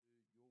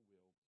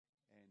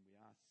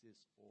this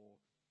all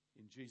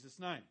in Jesus'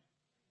 name.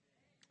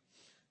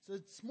 So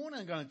this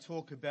morning I'm going to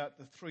talk about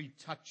the 3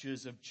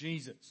 touches of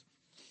Jesus.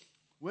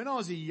 When I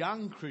was a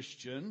young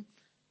Christian,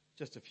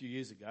 just a few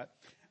years ago,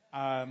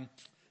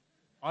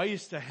 I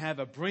used to have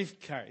a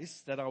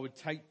briefcase that I would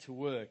take to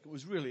work. It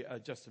was really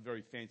just a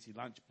very fancy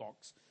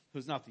lunchbox. There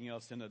was nothing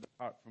else in it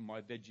apart from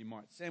my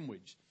Vegemite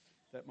sandwich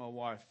that my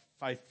wife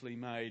faithfully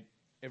made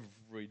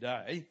every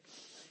day.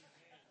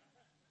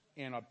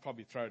 And I'd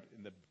probably throw it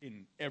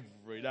in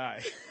every day.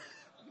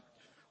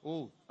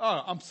 Oh,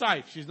 I'm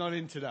safe. She's not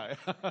in today.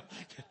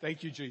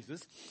 Thank you,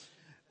 Jesus.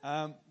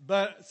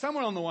 But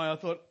somewhere on the way I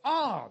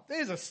thought,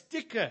 there's a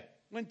sticker.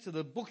 Went to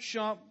the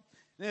bookshop.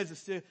 There's a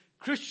sticker.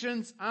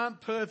 Christians aren't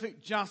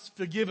perfect, just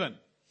forgiven.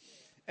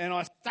 And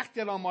I stuck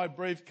that on my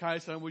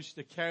briefcase. I wished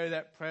to carry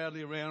that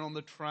proudly around on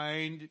the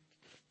train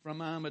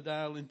from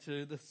Armadale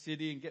into the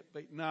city and get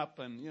beaten up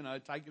and,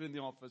 take it in the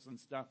office and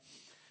stuff.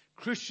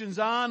 Christians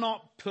are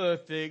not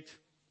perfect,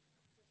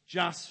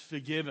 just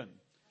forgiven.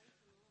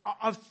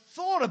 I've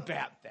thought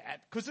about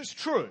that because it's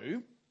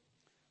true,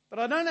 but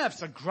I don't know if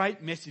it's a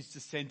great message to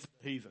send to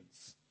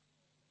heathens.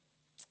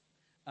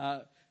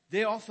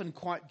 They're often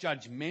quite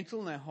judgmental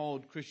and they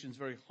hold Christians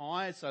very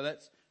high, so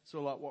that's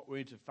sort of like what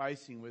we're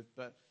interfacing with.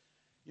 But,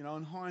 in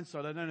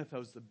hindsight, I don't know if that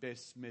was the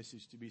best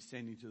message to be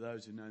sending to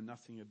those who know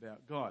nothing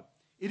about God.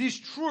 It is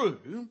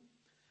true,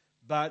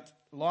 but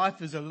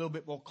life is a little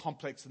bit more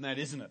complex than that,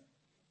 isn't it?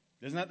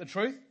 Isn't that the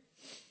truth?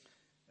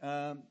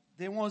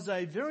 There was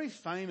a very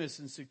famous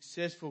and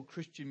successful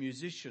Christian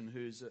musician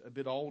who's a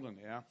bit older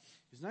now.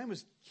 His name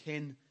was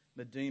Ken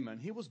Medema,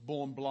 and he was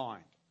born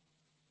blind.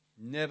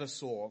 Never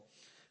saw.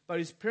 But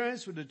his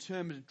parents were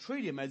determined to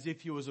treat him as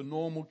if he was a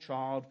normal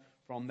child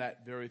from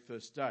that very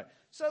first day.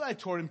 So they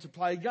taught him to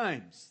play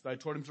games. They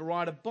taught him to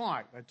ride a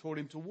bike. They taught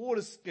him to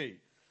water ski.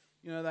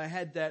 They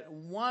had that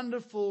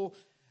wonderful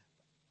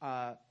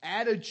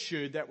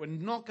attitude that we're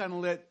not going to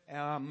let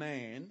our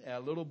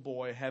little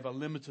boy, have a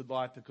limited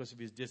life because of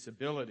his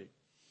disability.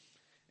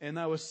 And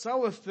they were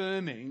so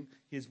affirming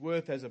his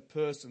worth as a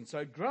person.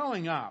 So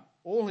growing up,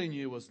 all he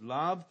knew was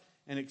love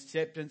and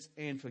acceptance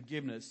and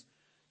forgiveness.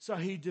 So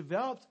he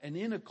developed an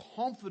inner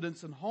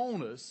confidence and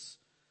wholeness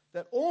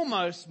that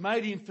almost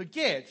made him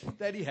forget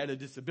that he had a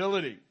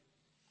disability.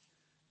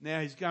 Now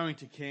he's going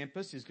to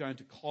campus, he's going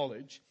to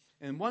college,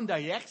 and one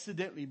day he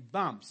accidentally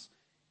bumps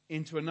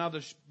into another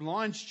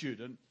blind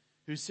student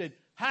who said,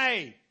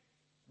 "Hey,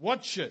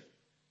 watch it.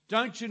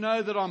 Don't you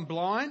know that I'm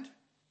blind?"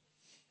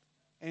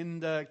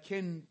 And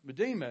Ken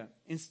Medema,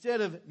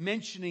 instead of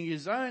mentioning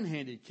his own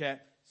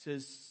handicap,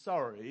 says,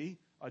 "Sorry,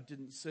 I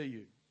didn't see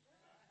you."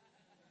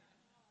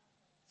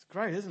 It's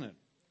great, isn't it?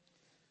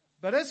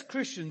 But as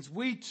Christians,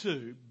 we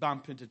too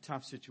bump into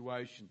tough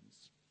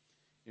situations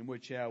in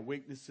which our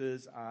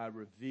weaknesses are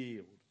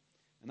revealed.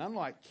 And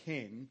unlike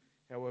Ken,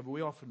 however,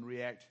 we often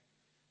react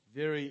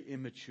very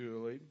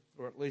immaturely,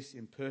 or at least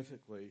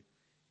imperfectly,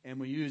 and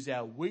we use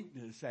our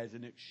weakness as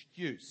an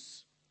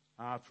excuse.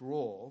 After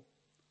all,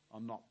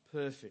 I'm not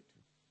perfect,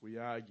 we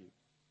argue.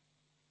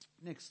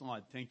 Next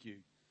slide, thank you,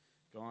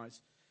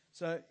 guys.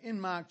 So in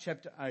Mark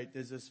chapter 8,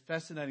 there's this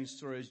fascinating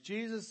story. As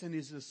Jesus and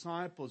his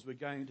disciples were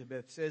going to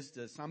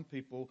Bethsaida, some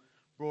people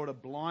brought a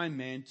blind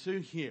man to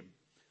him.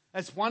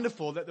 That's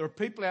wonderful that there are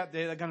people out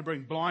there that are going to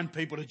bring blind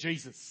people to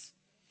Jesus.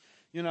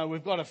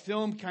 We've got a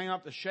film coming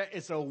up the show.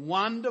 It's a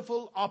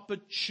wonderful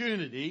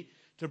opportunity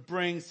to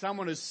bring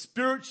someone who's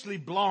spiritually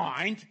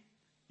blind,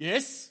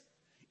 yes,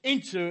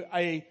 into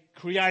a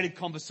creative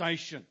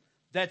conversation.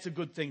 That's a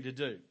good thing to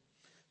do.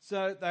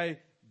 So they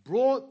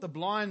brought the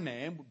blind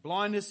man.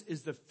 Blindness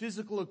is the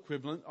physical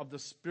equivalent of the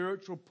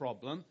spiritual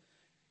problem.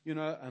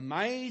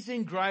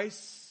 Amazing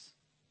grace,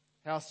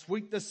 how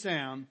sweet the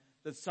sound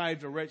that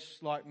saved a wretch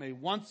like me.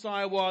 Once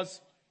I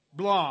was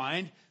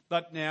blind,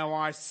 but now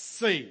I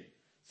see.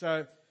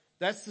 So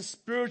that's the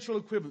spiritual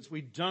equivalence.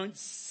 We don't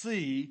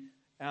see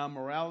our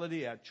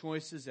morality, our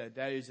choices, our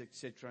values,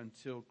 etc.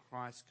 until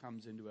Christ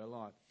comes into our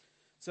life.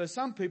 So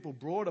some people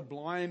brought a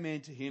blind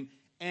man to him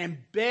and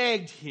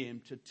begged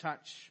him to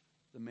touch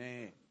the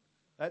man.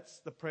 That's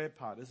the prayer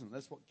part, isn't it?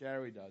 That's what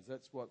Gary does.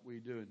 That's what we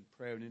do in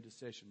prayer and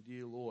intercession.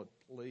 Dear Lord,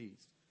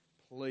 please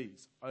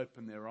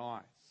open their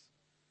eyes.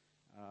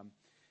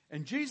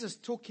 And Jesus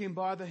took him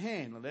by the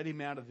hand and led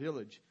him out of the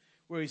village,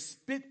 where he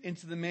spit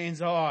into the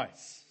man's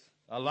eyes.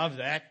 I love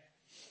that.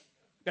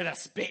 Better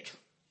spit.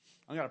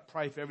 I'm going to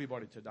pray for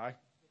everybody today.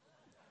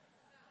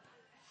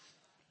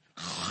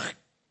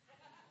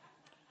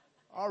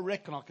 I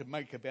reckon I could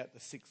make about the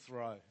 6th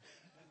row.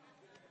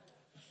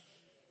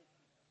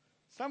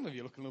 Some of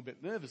you look a little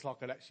bit nervous, like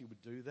I actually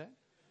would do that.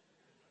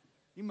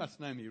 You must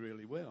know me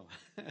really well.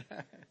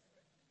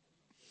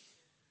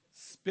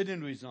 Spit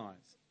into his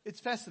eyes. It's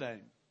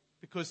fascinating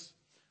because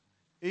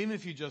even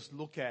if you just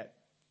look at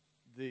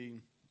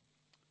the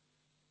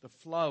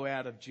flow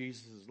out of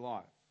Jesus'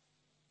 life,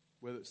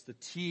 whether it's the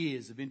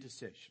tears of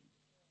intercession,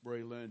 where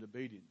he learned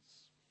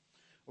obedience,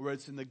 or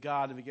it's in the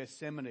Garden of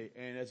Gethsemane,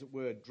 and as it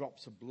were,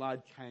 drops of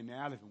blood came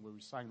out of him, where he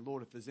was saying,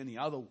 Lord, if there's any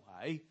other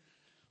way,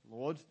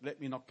 Lord, let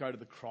me not go to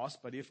the cross,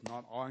 but if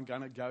not, I'm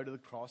going to go to the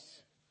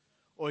cross.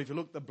 Or if you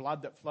look, the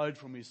blood that flowed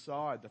from his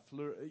side,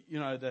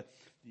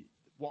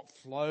 what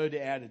flowed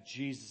out of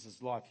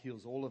Jesus' life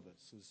heals all of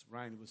us, as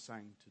Rain was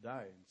saying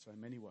today in so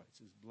many ways.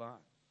 His blood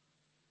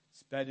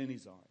spat in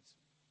his eyes.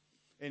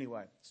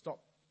 Anyway, stop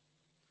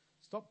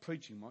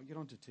preaching, Mike. Get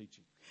on to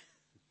teaching.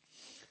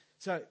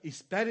 So he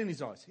spat in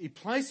his eyes. He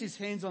placed his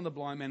hands on the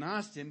blind man and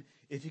asked him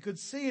if he could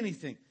see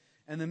anything.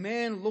 And the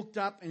man looked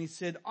up and he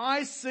said,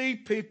 I see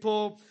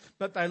people,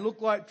 but they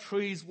look like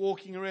trees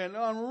walking around. And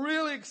I'm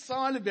really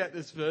excited about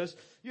this verse.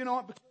 You know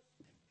what?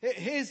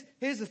 Here's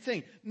the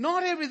thing.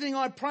 Not everything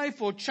I pray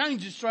for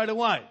changes straight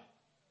away.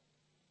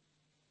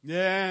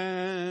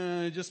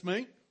 Yeah, just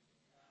me.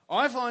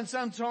 I find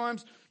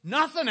sometimes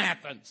nothing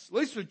happens, at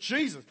least with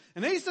Jesus.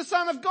 And he's the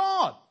Son of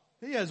God.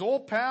 He has all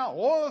power,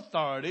 all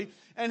authority.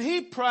 And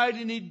he prayed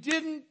and he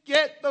didn't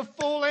get the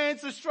full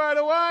answer straight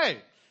away.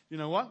 You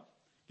know what?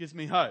 Gives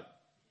me hope.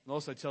 It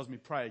also tells me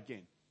pray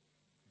again.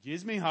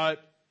 Gives me hope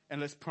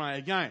and let's pray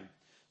again.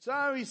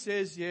 So he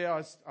says,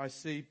 yeah, I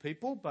see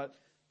people, but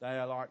they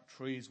are like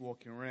trees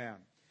walking around.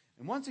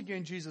 And once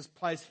again, Jesus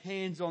placed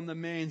hands on the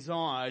man's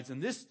eyes,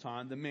 and this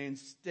time the man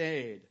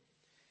stared.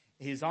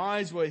 His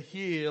eyes were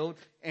healed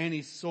and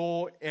he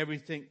saw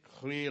everything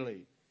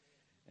clearly.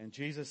 And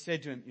Jesus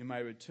said to him, you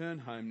may return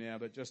home now,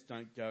 but just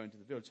don't go into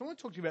the village. So I want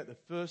to talk to you about the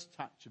first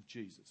touch of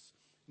Jesus.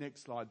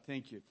 Next slide,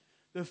 thank you.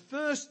 The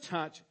first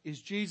touch is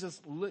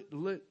Jesus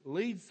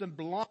leads the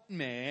blind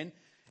man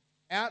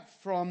out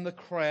from the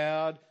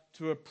crowd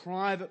to a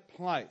private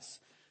place.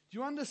 Do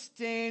you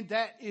understand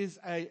that is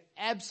an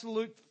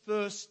absolute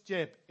first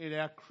step in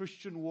our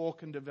Christian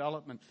walk and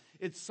development?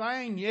 It's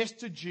saying yes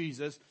to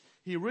Jesus.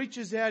 He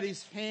reaches out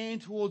his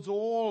hand towards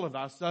all of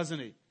us, doesn't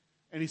he?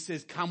 And he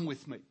says, come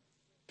with me.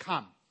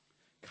 Come.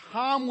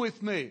 Come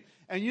with me.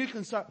 And you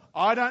can say,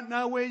 I don't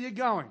know where you're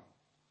going.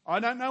 I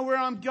don't know where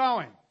I'm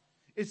going.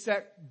 It's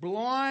that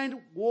blind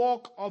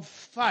walk of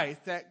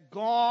faith that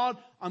God,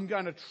 I'm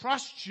going to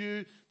trust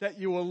you that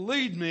you will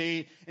lead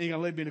me and you're going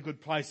to lead me to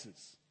good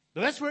places.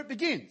 But that's where it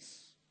begins.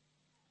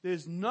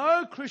 There's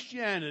no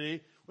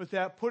Christianity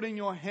without putting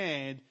your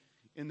hand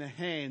in the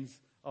hands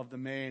of the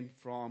man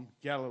from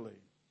Galilee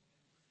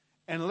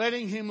and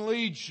letting him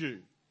lead you,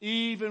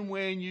 even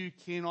when you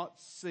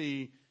cannot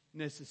see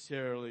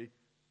necessarily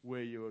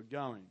where you are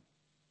going.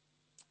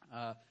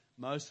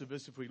 Most of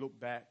us, if we look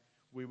back,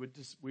 we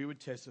would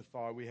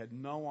testify we had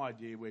no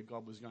idea where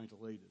God was going to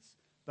lead us.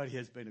 But he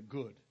has been a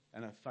good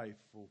and a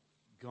faithful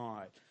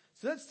guide.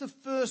 So that's the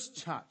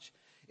first touch.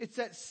 It's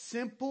that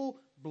simple,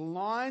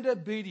 blind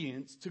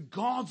obedience to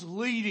God's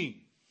leading.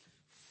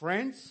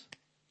 Friends,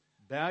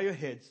 bow your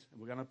heads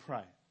and we're going to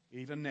pray,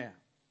 even now.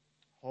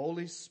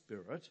 Holy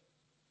Spirit,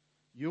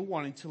 you're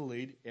wanting to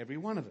lead every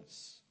one of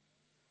us.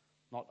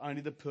 Not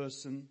only the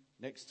person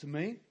next to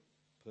me,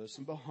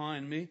 person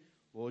behind me,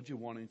 Lord, you're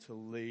wanting to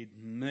lead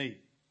me.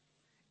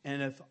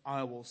 And if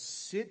I will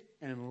sit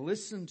and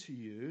listen to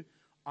you,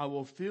 I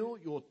will feel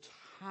your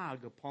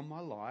tug upon my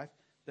life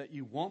that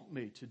you want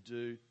me to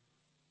do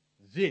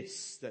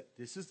this, that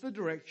this is the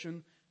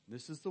direction,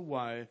 this is the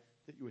way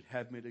that you would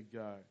have me to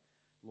go.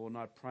 Lord,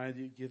 and I pray that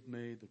you give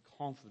me the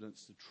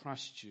confidence to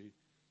trust you,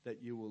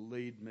 that you will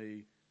lead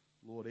me,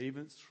 Lord,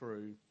 even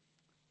through,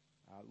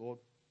 Lord,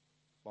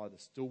 by the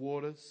still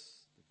waters,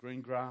 the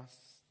green grass,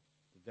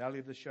 the valley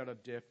of the shadow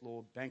of death,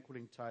 Lord,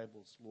 banqueting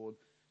tables, Lord,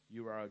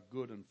 you are a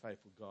good and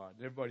faithful God.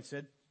 And everybody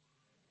said,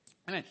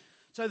 amen.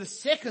 So the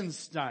second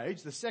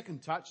stage, the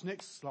second touch,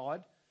 next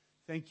slide,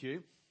 thank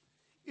you,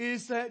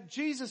 is that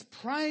Jesus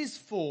prays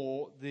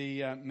for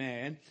the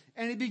man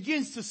and he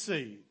begins to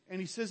see. And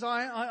he says,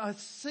 I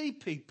see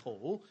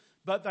people,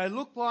 but they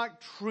look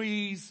like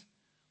trees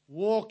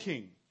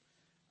walking.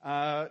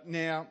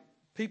 Now,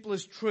 people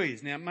as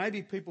trees. Now,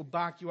 maybe people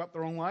bark you up the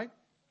wrong way.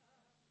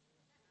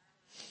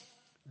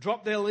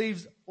 Drop their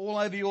leaves all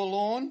over your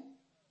lawn.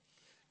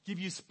 Give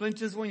you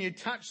splinters when you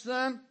touch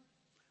them.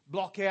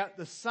 Block out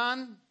the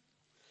sun.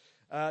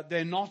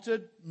 They're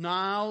knotted,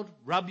 nailed,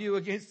 rub you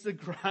against the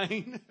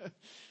grain.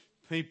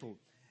 People.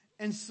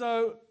 And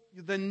so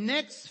the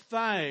next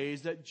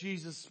phase that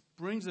Jesus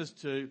brings us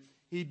to,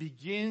 he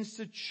begins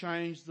to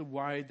change the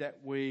way that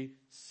we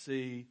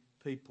see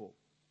people.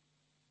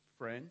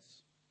 Friends,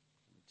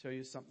 I'm going to tell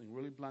you something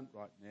really blunt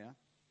right now.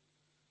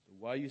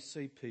 The way you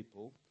see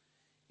people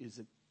is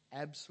an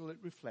absolute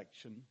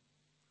reflection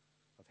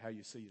of how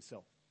you see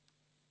yourself.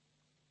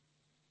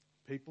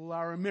 People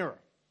are a mirror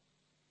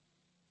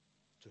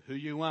to who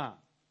you are.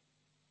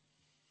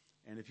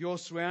 And if you're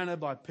surrounded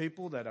by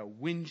people that are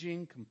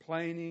whinging,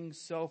 complaining,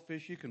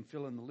 selfish, you can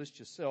fill in the list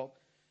yourself.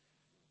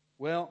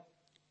 Well,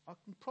 I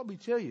can probably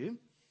tell you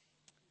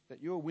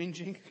that you're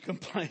whinging,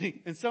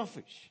 complaining, and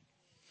selfish.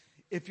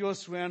 If you're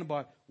surrounded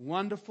by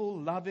wonderful,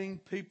 loving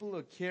people who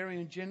are caring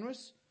and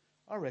generous,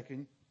 I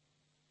reckon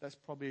that's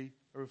probably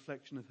a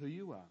reflection of who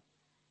you are.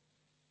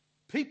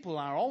 People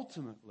are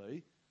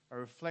ultimately a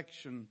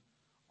reflection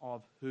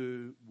of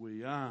who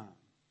we are.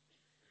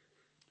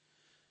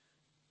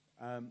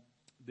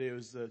 There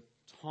was a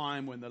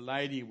time when the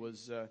lady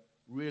was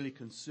really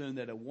concerned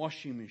that a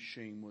washing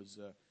machine was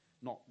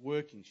not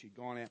working. She'd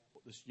gone out,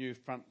 put this new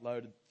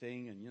front-loaded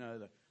thing, and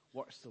the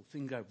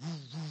thing go,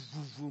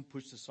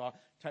 push the side,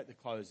 take the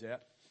clothes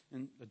out,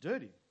 and they're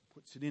dirty.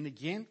 Puts it in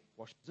again,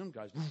 washes them,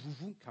 goes,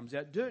 comes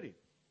out dirty.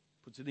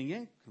 Puts it in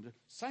again, comes out,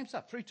 same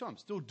stuff, 3 times,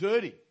 still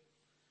dirty.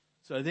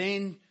 So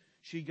then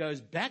she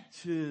goes back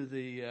to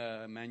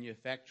the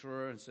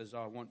manufacturer and says,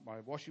 I want my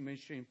washing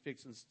machine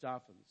fixed and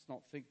stuff, and it's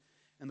not fixed.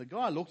 And the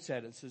guy looks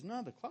at it and says,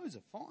 no, the clothes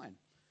are fine.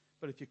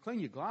 But if you clean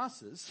your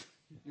glasses,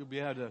 you'll be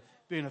able to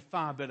be in a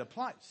far better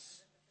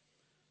place.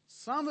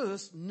 Some of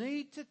us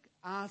need to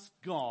ask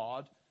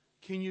God,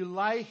 can you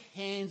lay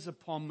hands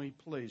upon me,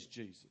 please,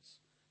 Jesus?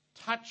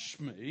 Touch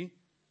me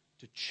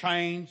to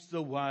change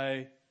the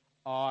way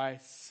I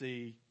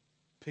see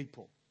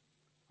people.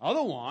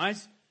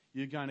 Otherwise,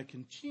 you're going to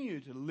continue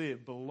to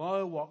live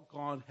below what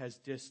God has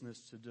destined us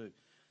to do.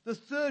 The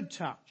third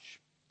touch,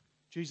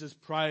 Jesus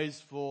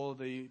prays for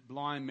the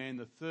blind man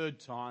the third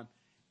time,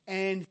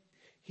 and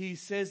he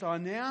says, I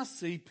now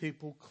see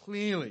people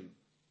clearly.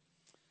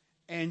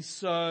 And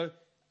so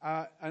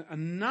a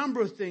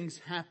number of things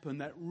happen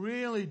that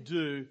really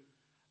do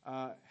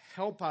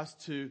help us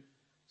to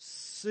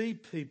see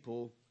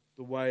people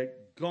the way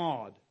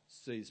God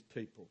sees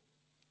people.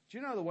 Do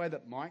you know the way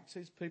that Mike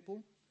sees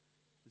people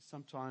is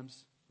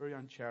sometimes very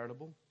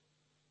uncharitable,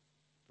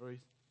 very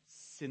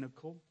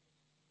cynical,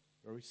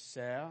 very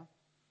sour?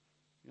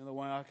 You know the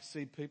way I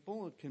see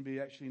people, it can be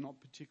actually not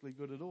particularly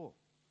good at all.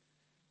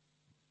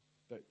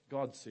 But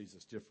God sees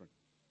us different.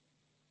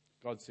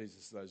 God sees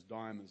us as those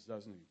diamonds,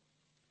 doesn't he?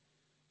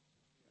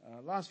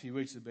 Last few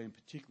weeks have been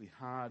particularly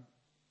hard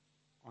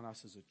on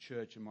us as a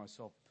church and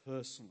myself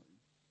personally.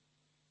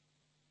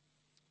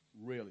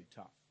 Really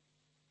tough.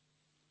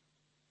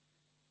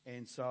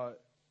 And so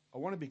I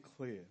want to be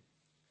clear.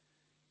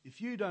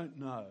 If you don't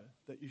know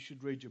that you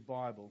should read your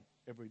Bible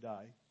every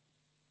day,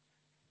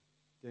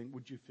 then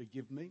would you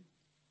forgive me?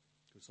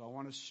 Because I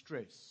want to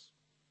stress,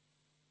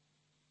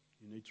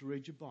 you need to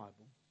read your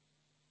Bible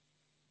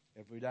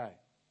every day.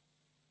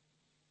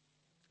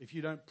 If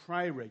you don't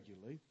pray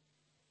regularly,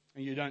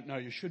 and you don't know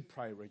you should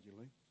pray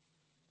regularly,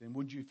 then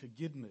would you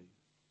forgive me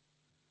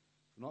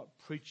for not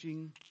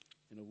preaching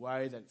in a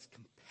way that's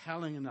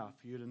compelling enough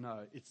for you to know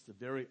it's the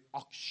very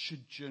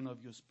oxygen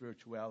of your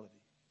spirituality.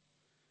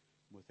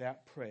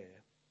 Without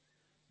prayer,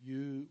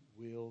 you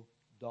will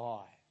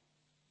die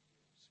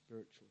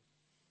spiritually.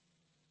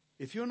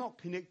 If you're not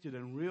connected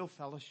in real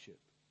fellowship,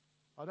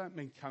 I don't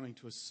mean coming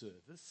to a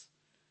service.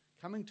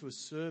 Coming to a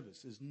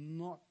service is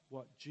not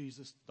what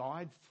Jesus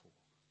died for.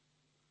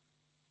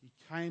 He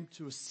came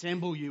to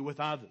assemble you with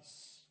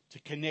others, to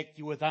connect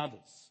you with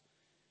others.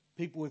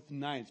 People with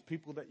names,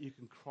 people that you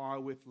can cry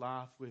with,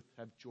 laugh with,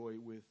 have joy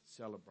with,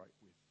 celebrate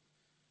with.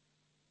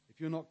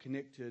 If you're not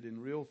connected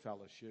in real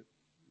fellowship,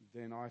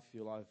 then I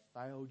feel I've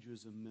failed you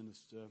as a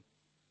minister.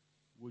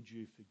 Would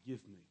you forgive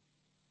me?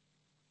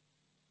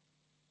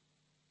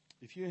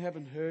 If you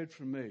haven't heard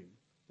from me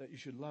that you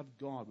should love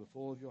God with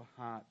all of your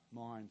heart,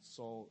 mind,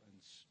 soul, and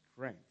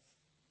strength,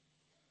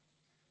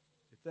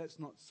 if that's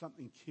not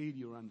something key to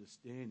your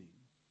understanding,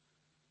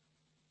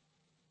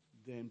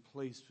 then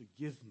please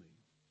forgive me,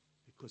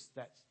 because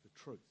that's the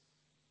truth.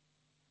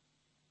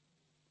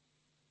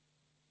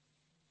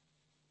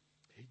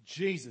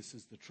 Jesus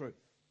is the truth.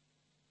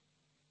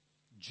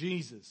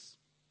 Jesus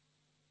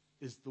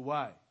is the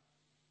way.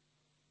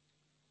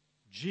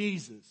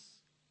 Jesus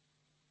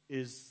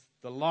is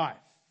the life.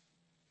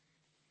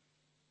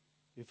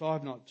 If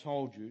I've not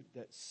told you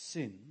that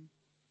sin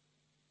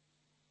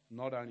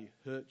not only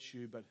hurts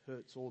you but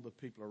hurts all the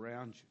people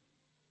around you,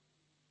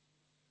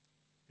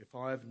 if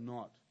I have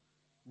not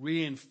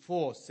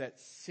reinforced that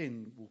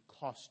sin will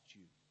cost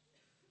you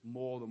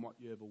more than what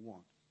you ever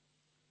want,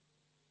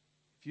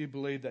 if you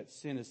believe that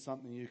sin is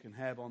something you can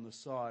have on the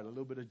side, a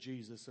little bit of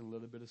Jesus and a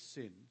little bit of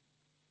sin,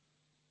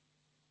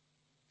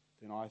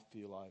 then I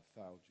feel I've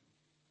failed you.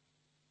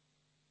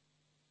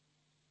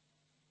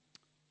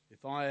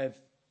 If I have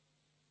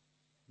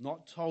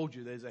not told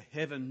you there's a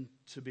heaven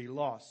to be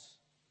lost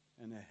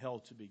and a hell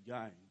to be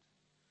gained,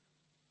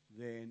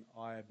 then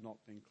I have not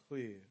been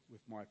clear with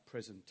my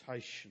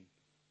presentation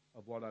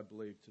of what I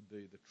believe to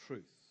be the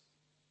truth.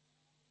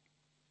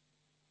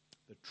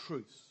 The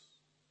truth.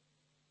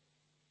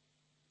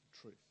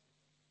 The truth.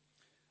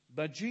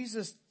 But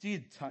Jesus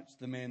did touch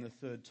the man the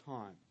third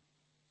time.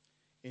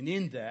 And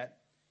in that,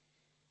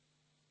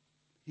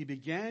 he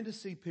began to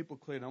see people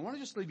clearly. I want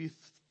to just leave you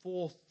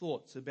 4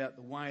 thoughts about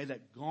the way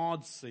that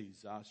God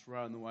sees us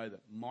rather than the way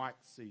that Mike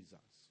sees us.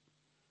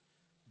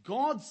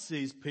 God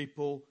sees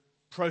people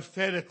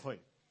prophetically.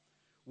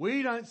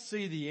 We don't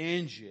see the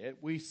end yet.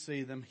 We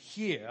see them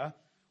here,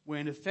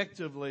 when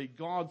effectively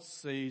God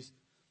sees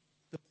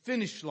the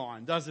finish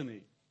line, doesn't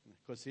he?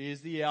 Because he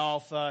is the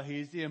Alpha, he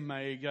is the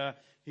Omega,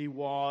 he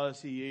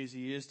was, he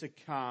is to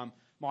come.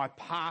 My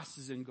past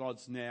is in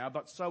God's now,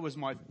 but so is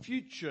my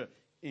future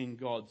in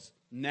God's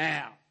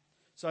now.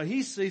 So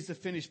he sees the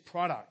finished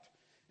product.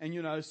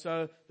 And,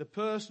 so the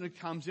person who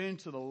comes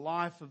into the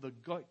life of the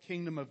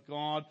kingdom of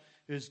God,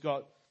 who's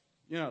got,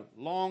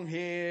 long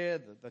hair,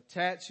 the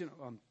tats,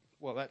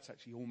 well, that's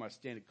actually almost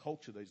standard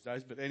culture these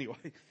days, but anyway,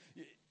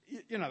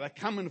 they're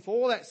coming for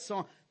all that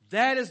sign.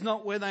 That is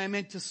not where they are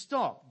meant to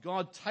stop.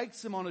 God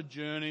takes them on a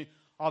journey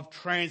of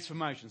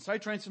transformation. Say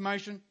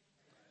transformation.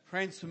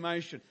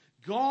 Transformation.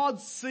 God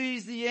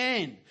sees the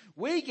end.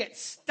 We get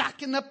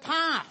stuck in the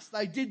past.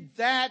 They did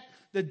that.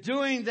 They're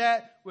doing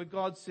that. Where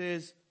God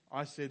says,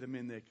 I see them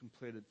in their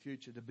completed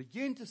future. To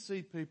begin to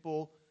see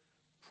people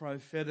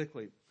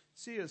prophetically.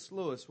 C.S.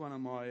 Lewis, one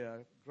of my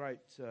great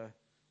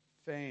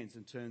fans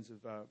in terms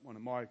of one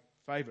of my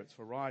favourites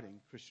for writing,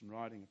 Christian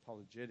writing,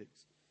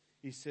 apologetics.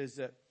 He says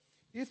that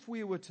if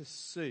we were to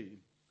see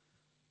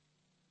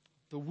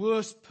the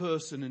worst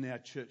person in our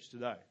church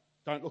today,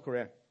 don't look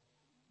around.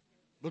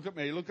 Look at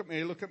me, look at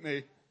me, look at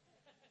me.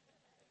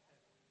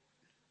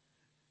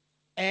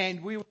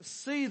 And we will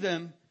see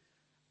them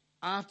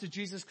after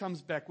Jesus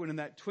comes back, when in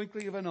that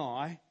twinkling of an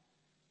eye,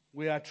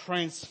 we are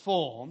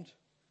transformed.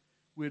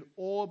 We'd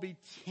all be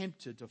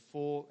tempted to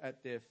fall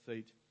at their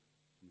feet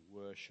and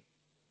worship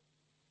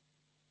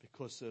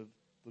because of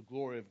the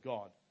glory of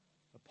God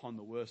upon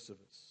the worst of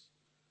us.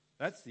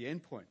 That's the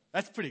end point.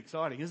 That's pretty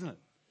exciting, isn't it?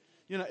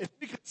 If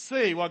we could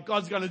see what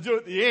God's going to do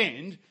at the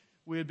end,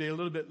 we'd be a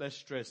little bit less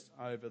stressed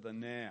over the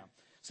now.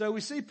 So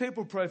we see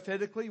people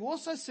prophetically. We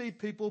also see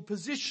people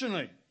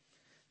positionally.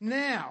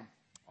 Now,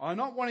 I'm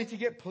not wanting to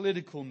get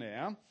political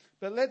now,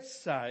 but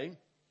let's say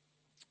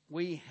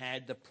we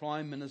had the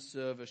Prime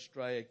Minister of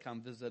Australia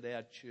come visit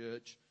our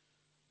church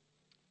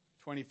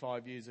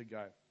 25 years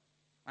ago.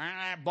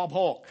 Bob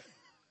Hawke.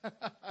 I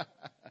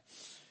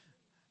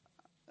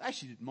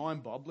actually didn't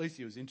mind Bob. At least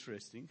he was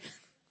interesting.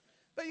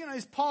 But,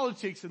 his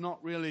politics are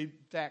not really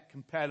that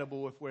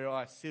compatible with where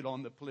I sit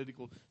on the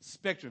political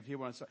spectrum, if you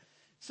want to say.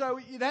 So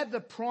you'd have the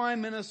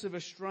Prime Minister of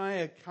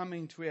Australia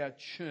coming to our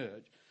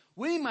church.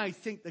 We may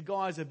think the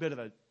guy's a bit of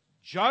a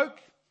joke.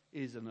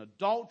 He's an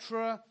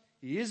adulterer.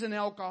 He is an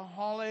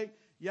alcoholic.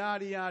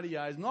 Yada, yada,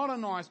 yada. He's not a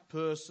nice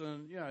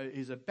person.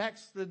 He's a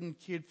backslidden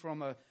kid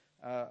from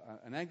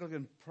an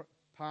Anglican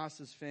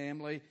pastor's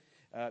family.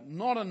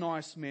 Not a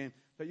nice man.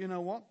 But you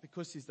know what?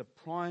 Because he's the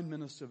Prime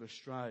Minister of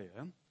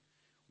Australia,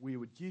 we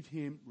would give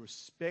him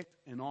respect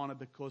and honour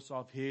because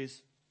of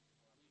his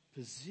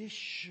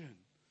position.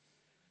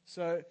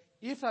 So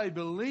if a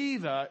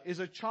believer is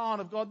a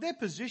child of God, their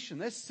position,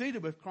 they're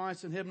seated with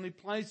Christ in heavenly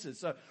places.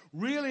 So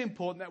really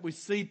important that we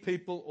see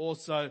people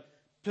also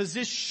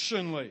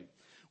positionally.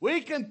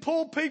 We can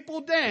pull people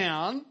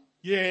down,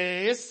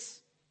 yes.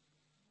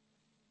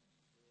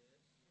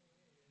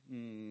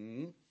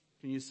 Can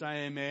you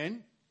say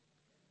amen?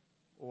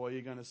 Or are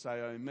you going to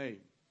say, oh me?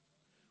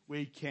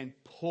 We can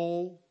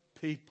pull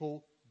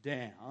people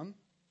down.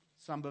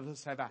 Some of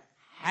us have a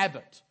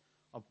habit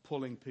of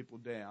pulling people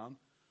down.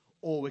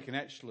 Or we can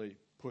actually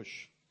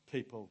push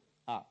people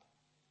up.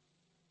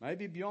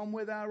 Maybe beyond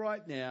where they are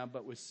right now,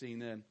 but we're seeing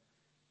them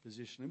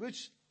positionally,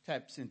 which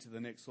taps into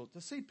the next thought.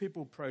 To see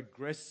people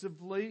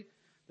progressively,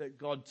 that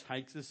God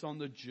takes us on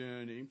the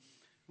journey.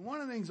 And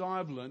one of the things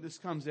I've learned, this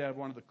comes out of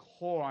one of the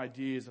core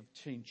ideas of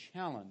Teen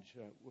Challenge,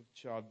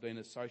 which I've been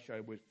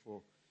associated with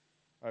for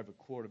over a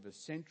quarter of a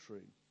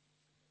century.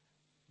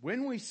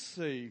 When we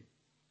see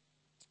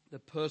the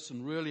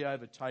person really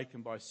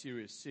overtaken by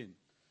serious sin,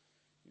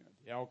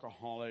 the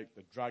alcoholic,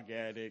 the drug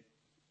addict,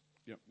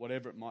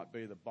 whatever it might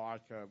be, the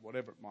biker,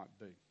 whatever it might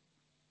be.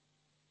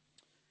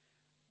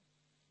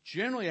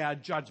 Generally our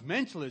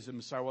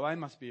judgmentalism say, well, they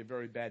must be a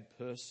very bad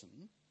person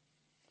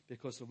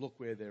because of look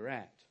where they're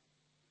at.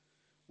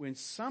 When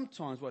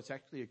sometimes what's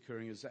actually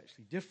occurring is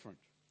actually different.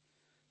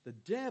 The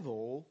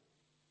devil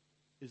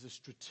is a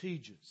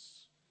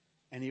strategist,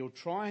 and he'll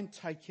try and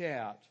take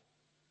out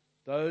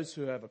those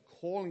who have a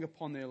calling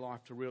upon their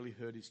life to really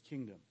hurt his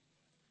kingdom.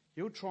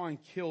 He'll try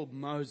and kill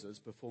Moses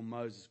before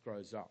Moses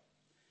grows up.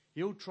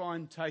 He'll try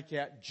and take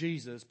out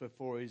Jesus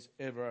before he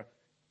ever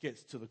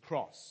gets to the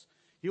cross.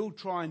 He'll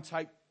try and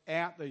take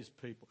out these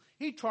people.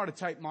 He tried to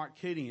take Mike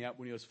Keating out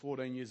when he was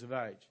 14 years of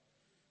age,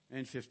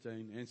 and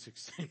 15, and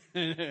 16.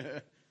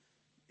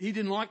 He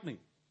didn't like me,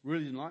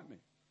 really didn't like me.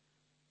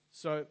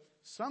 So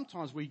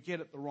sometimes we get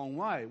it the wrong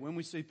way. When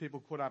we see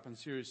people caught up in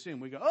serious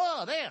sin, we go,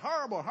 oh, they're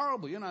horrible,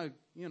 horrible, you know.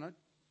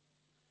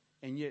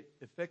 And yet,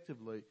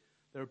 effectively,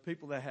 there are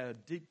people that had a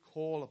deep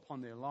call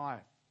upon their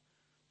life,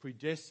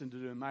 predestined to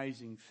do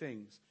amazing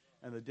things,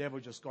 and the devil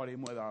just got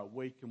in when they were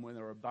weak and when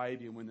they were a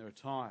baby and when they were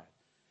tired.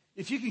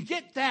 If you can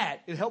get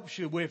that, it helps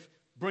you with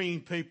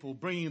bringing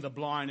the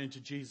blind into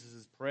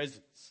Jesus'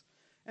 presence.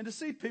 And to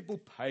see people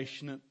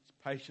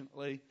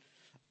patiently.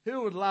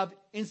 Who would love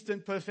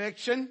instant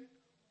perfection?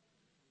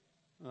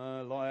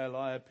 Liar,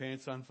 liar,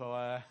 pants on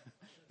fire.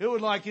 Who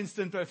would like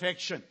instant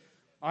perfection?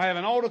 I have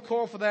an altar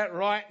call for that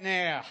right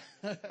now.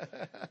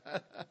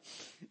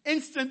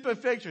 Instant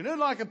perfection. Who'd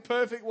like a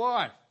perfect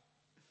wife?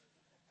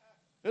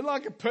 Who'd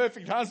like a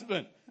perfect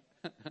husband?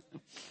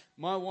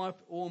 My wife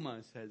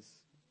almost has.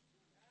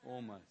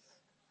 Almost.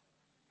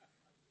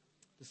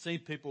 To see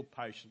people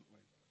patiently.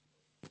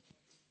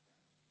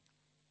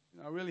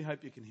 I really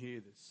hope you can hear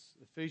this.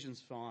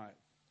 Ephesians 5.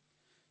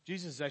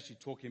 Jesus is actually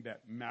talking about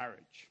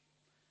marriage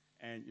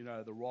and,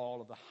 the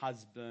role of the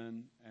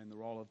husband and the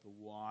role of the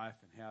wife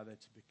and how they're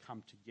to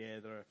become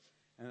together.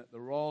 And that the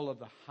role of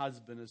the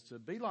husband is to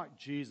be like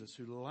Jesus,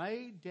 who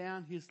laid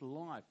down his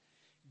life,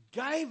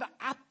 gave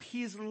up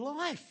his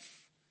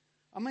life.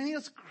 I mean, he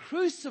was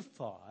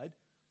crucified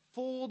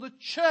for the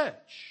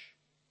church.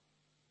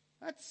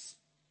 That's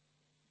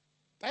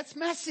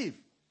massive.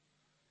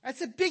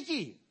 That's a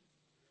biggie.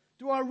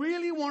 Do I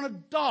really want to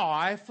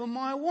die for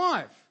my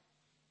wife?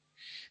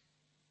 Shh.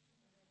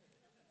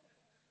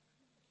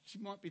 She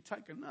might be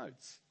taking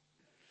notes.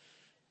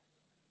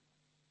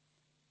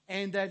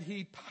 And that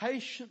he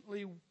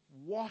patiently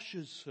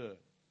washes her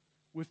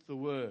with the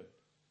word.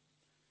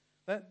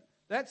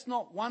 That's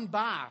not one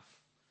bath.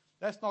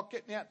 That's not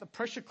getting out the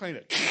pressure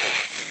cleaner.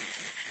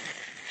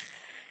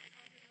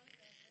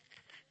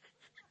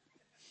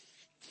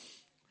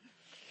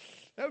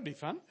 That would be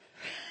fun.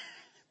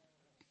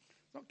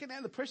 It's not getting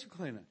out the pressure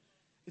cleaner.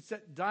 It's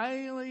that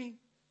daily,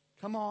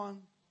 come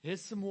on,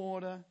 here's some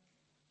water,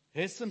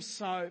 here's some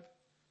soap,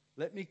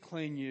 let me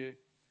clean you.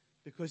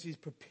 Because he's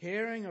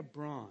preparing a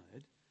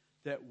bride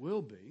that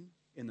will be,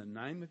 in the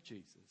name of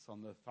Jesus,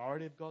 on the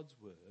authority of God's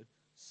word,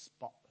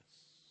 spotless,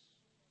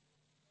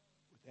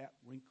 without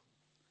wrinkle.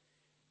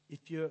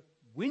 If you're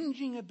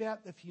whinging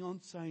about the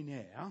fiancé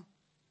now,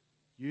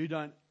 you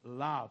don't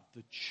love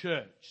the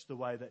church the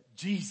way that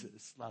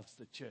Jesus loves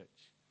the church.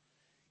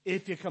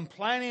 If you're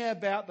complaining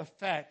about the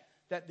fact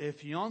that their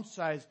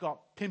fiancé's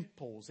got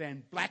pimples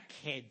and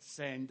blackheads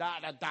and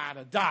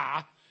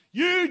da-da-da-da-da,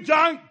 you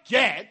don't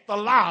get the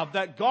love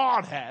that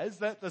God has,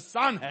 that the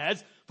Son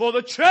has for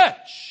the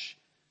church.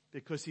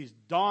 Because he's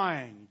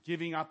dying,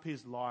 giving up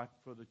his life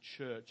for the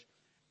church.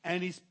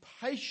 And he's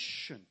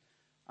patient.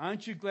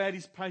 Aren't you glad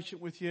he's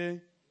patient with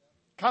you?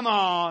 Come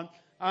on.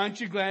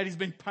 Aren't you glad he's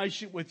been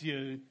patient with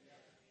you?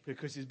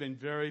 Because he's been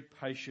very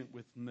patient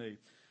with me.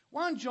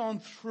 1 John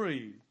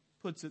 3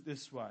 puts it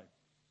this way.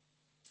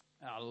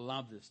 I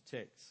love this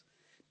text.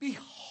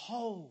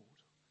 Behold,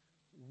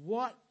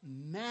 what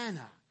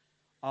manner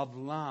of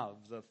love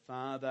the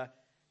Father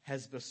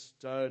has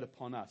bestowed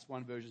upon us.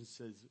 One version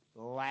says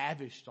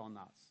lavished on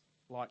us.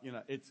 Like,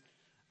 it's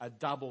a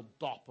double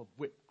dop of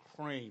whipped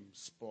cream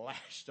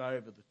splashed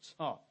over the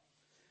top.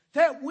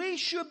 That we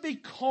should be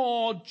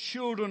called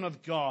children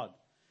of God.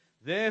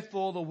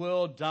 Therefore the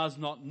world does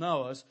not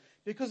know us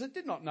because it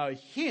did not know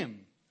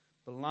him.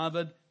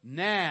 Beloved,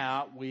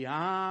 now we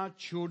are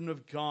children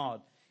of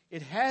God.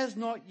 It has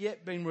not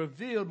yet been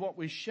revealed what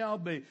we shall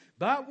be,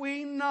 but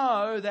we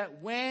know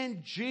that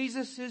when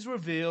Jesus is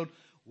revealed,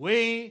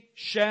 we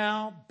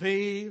shall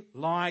be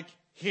like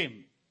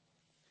him.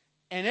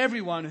 And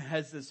everyone who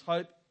has this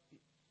hope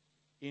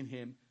in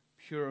him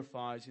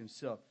purifies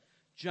himself,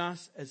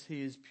 just as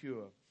he is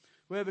pure.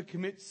 Whoever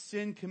commits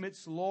sin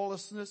commits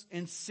lawlessness,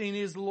 and sin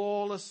is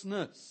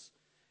lawlessness.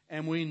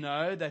 And we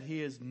know that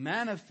he is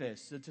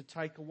manifested to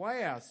take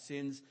away our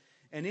sins,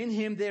 and in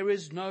him there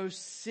is no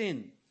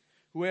sin.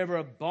 Whoever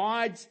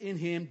abides in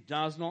him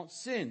does not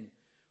sin.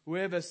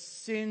 Whoever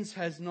sins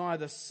has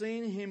neither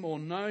seen him or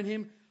known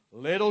him.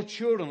 Little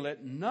children,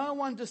 let no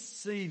one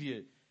deceive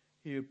you.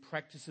 He who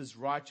practices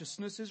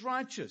righteousness is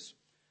righteous.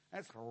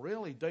 That's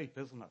really deep,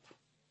 isn't it?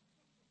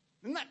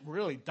 Isn't that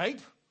really deep?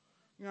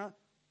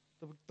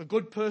 The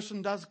good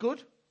person does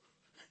good.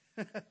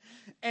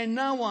 And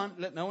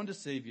let no one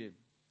deceive you.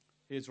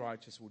 He is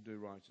righteous, will do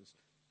righteous.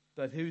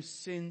 But he who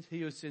sins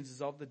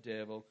is of the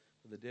devil,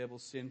 for the devil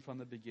sinned from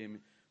the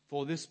beginning.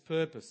 For this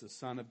purpose the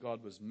Son of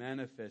God was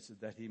manifested,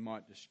 that he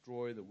might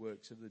destroy the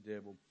works of the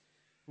devil.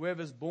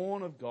 Whoever is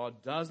born of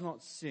God does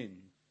not sin,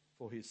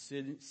 for his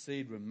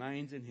seed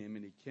remains in him,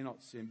 and he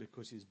cannot sin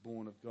because he is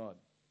born of God.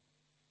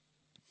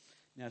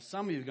 Now,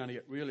 some of you are going to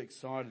get really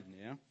excited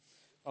now.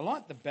 I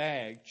like the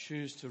bag,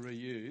 choose to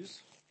reuse.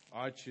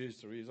 I choose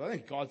to reuse. I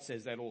think God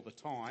says that all the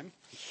time.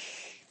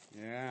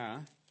 Yeah.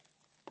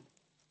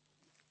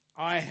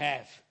 I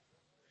have.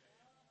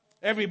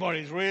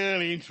 Everybody's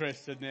really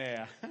interested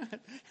now.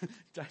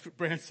 David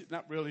Brown sitting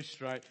up really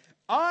straight.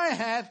 I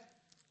have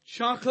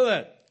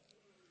chocolate.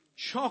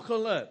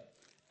 Chocolate.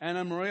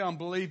 Anna Marie, I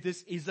believe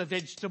this is a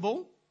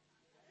vegetable.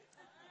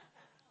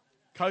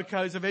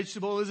 Cocoa's a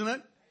vegetable, isn't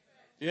it?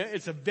 Yeah,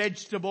 it's a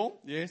vegetable.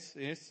 Yes,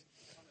 yes.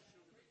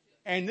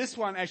 And this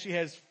one actually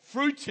has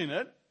fruit in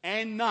it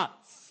and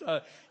nuts.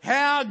 So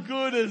how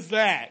good is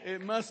that?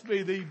 It must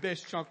be the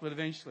best chocolate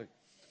eventually.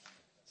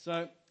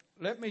 So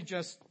let me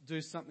just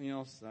do something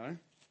else though.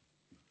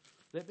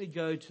 Let me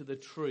go to the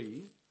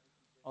tree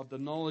of the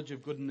knowledge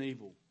of good and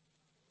evil.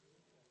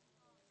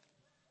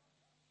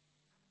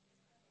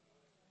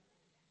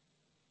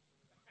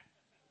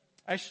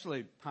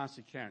 Actually,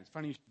 Pastor Karen, it's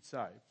funny you should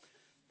say,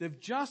 they've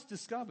just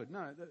discovered,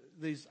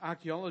 these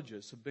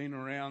archaeologists have been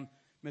around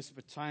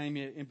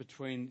Mesopotamia in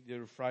between the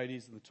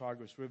Euphrates and the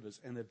Tigris rivers,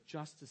 and they've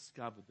just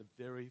discovered the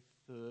very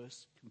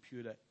first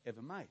computer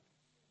ever made.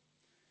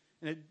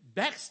 And it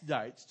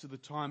backdates to the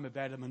time of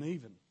Adam and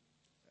Eve.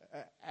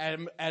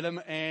 Adam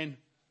and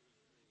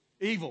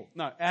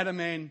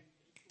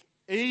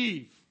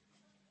Eve.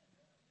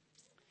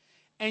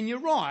 And you're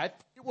right,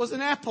 it was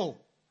an apple.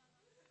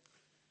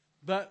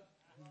 But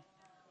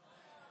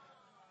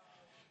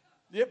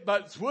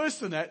it's worse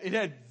than that. It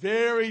had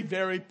very,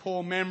 very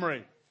poor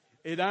memory.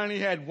 It only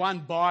had one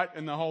bite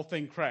and the whole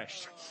thing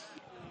crashed.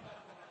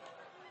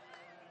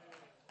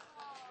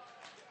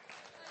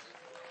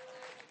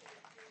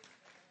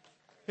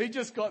 He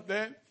just got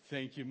that.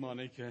 Thank you,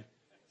 Monica.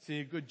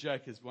 See, a good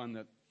joke is one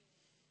that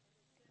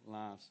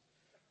laughs.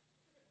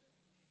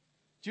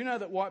 Do you know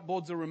that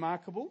whiteboards are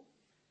remarkable?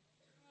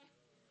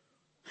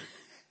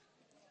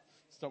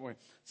 Stop worrying.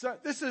 So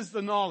this is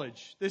the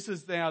knowledge. This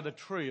is now the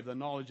tree of the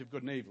knowledge of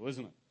good and evil,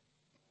 isn't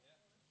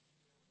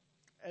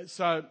it?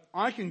 So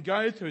I can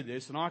go through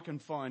this and I can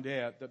find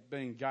out that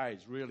being gay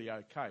is really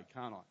okay,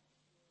 can't I?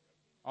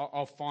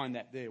 I'll find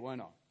that there,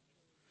 won't I?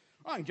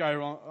 I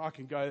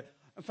can go.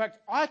 In fact,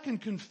 I can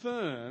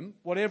confirm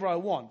whatever I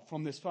want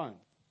from this phone.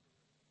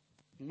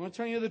 Am I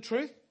telling you the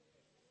truth?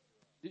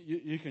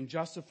 You can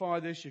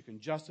justify this, you can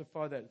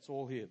justify that. It's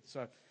all here.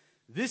 So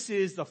this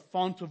is the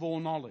font of all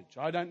knowledge.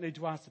 I don't need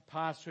to ask the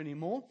pastor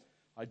anymore.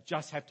 I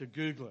just have to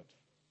Google it.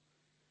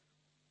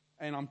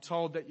 And I'm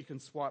told that you can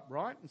swipe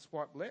right and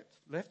swipe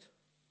left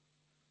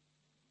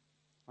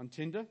on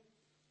Tinder.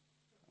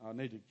 I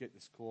need to get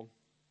this call.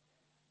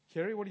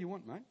 Kerry, what do you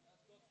want, mate?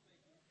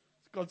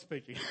 It's God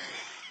speaking.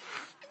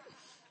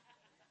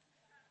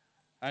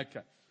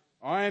 Okay.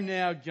 I am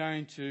now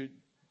going to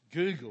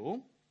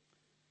Google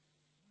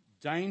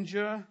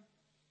danger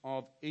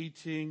of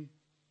eating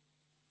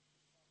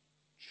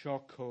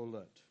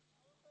chocolate.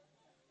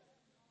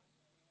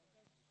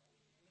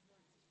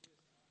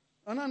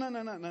 Oh,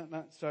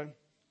 no. So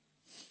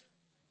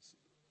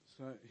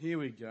here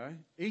we go.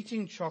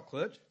 Eating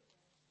chocolate.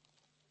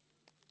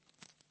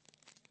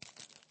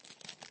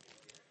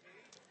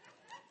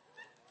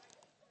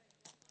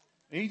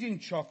 Eating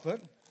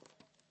chocolate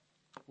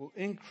will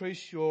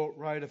increase your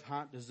rate of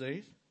heart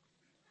disease.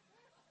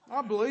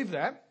 I believe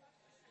that.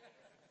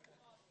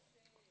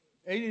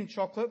 Eating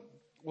chocolate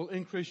will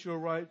increase your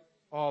rate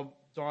of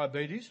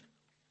diabetes.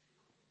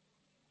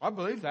 I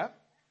believe that.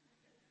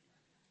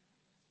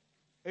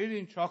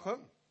 Eating chocolate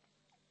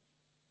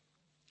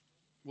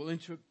will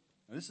increase.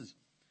 This is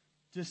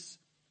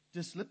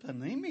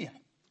dyslipidemia.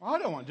 I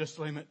don't want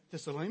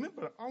dyslipidemia,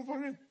 but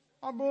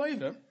I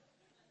believe it.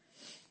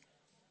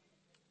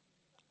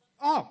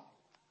 Oh,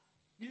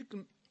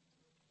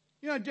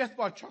 death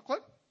by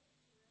chocolate.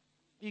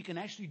 You can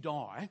actually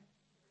die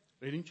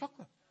eating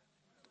chocolate.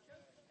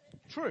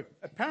 True.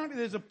 Apparently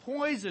there's a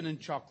poison in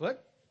chocolate.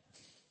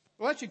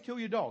 Will actually kill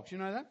your dogs. You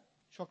know that?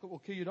 Chocolate will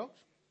kill your dogs?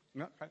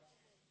 No? Okay.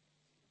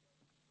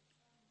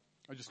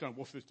 I'm just going to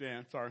wolf this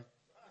down. Sorry.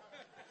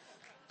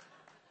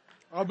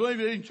 I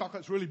believe eating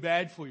chocolate's really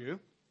bad for you.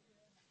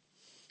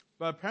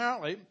 But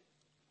apparently,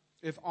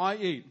 if I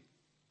eat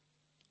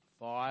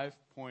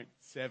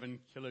 5.7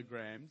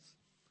 kilograms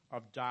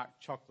of dark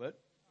chocolate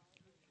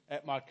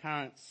at my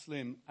current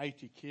slim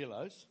 80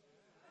 kilos,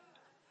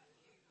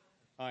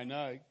 I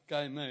know,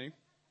 go me.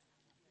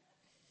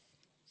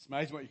 It's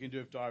amazing what you can do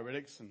with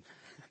diuretics and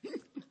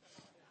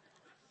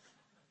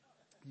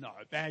no,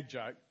 bad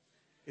joke.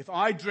 If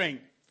I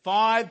drink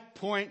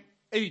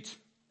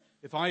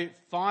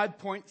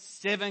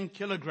 5.7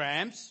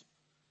 kilograms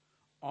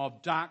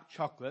of dark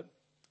chocolate,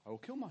 I will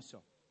kill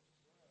myself.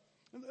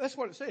 That's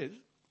what it says.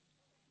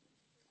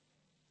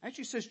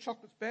 Actually says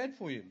chocolate's bad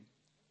for you,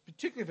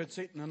 particularly if it's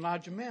eaten in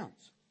large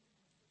amounts.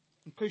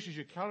 Increases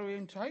your calorie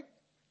intake.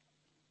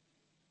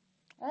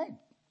 Oh,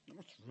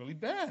 that's really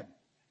bad.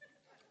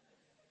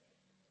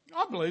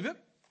 I believe it.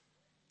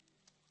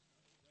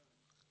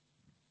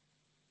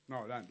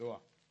 No, I don't, do I?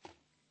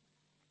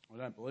 I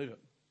don't believe it.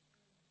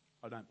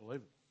 I don't believe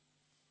it.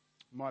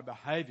 My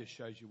behaviour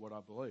shows you what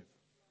I believe.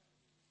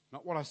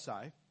 Not what I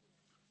say,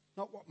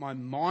 not what my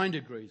mind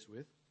agrees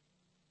with,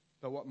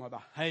 but what my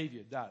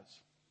behaviour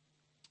does.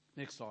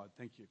 Next slide,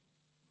 thank you.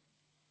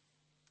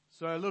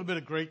 So a little bit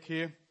of Greek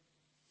here.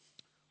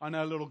 I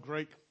know a little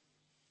Greek.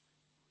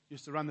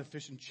 Used to run the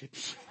fish and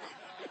chips.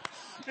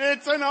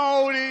 It's an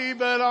oldie,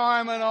 but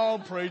I'm an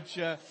old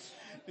preacher.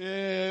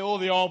 Yeah, all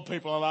the old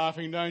people are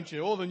laughing, don't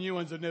you? All the new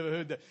ones have never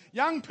heard that.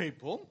 Young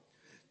people,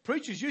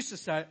 preachers used to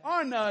say,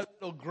 I know a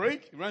little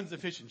Greek who runs the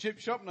fish and chip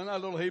shop, and I know a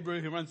little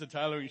Hebrew who runs the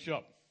tailoring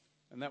shop.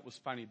 And that was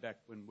funny back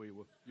when we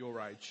were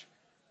your age.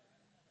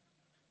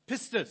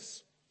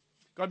 Pistis.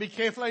 Got to be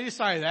careful how you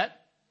say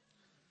that.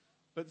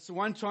 But it's the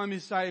one time you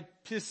say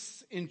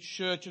piss in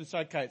church and it's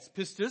okay. It's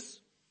pistis.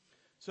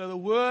 So the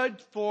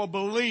word for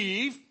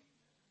believe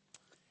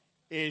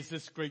is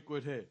this Greek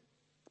word here.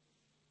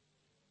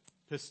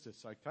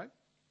 Pistis, okay?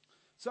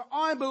 So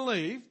I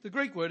believe, the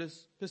Greek word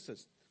is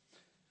pistis.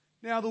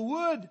 Now the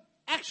word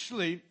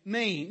actually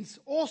means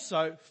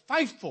also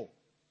faithful.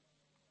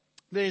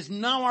 There's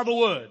no other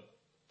word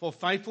for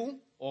faithful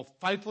or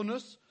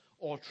faithfulness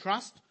or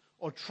trust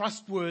or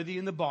trustworthy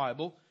in the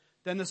Bible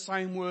than the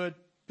same word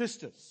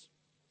pistis.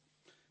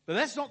 But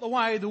that's not the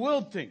way the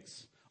world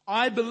thinks.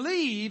 I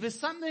believe is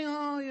something,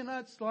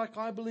 it's like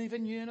I believe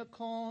in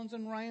unicorns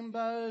and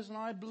rainbows, and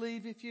I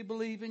believe if you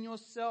believe in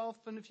yourself,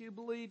 and if you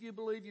believe, you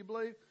believe, you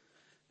believe.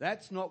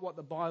 That's not what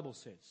the Bible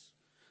says.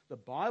 The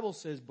Bible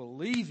says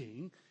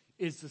believing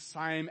is the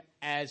same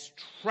as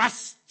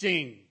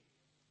trusting,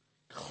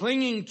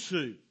 clinging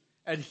to,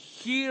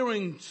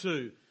 adhering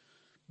to,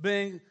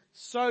 being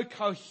so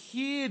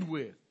cohered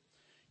with.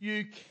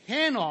 You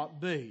cannot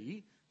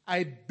be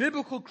a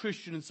biblical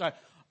Christian and say,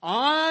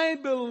 I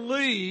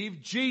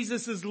believe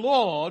Jesus is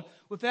Lord,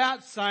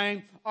 without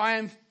saying, I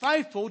am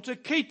faithful to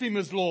keep him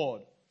as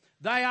Lord.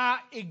 They are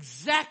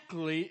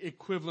exactly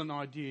equivalent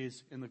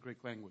ideas in the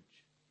Greek language.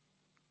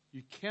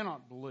 You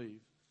cannot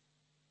believe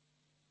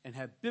and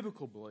have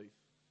biblical belief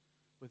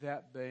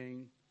without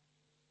being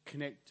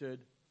connected,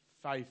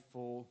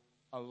 faithful,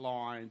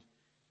 aligned,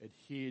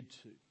 adhered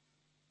to.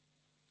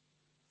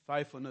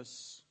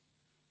 Faithfulness,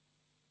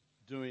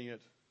 doing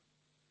it.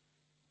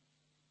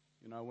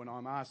 You know, when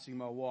I'm asking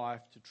my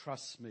wife to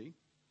trust me,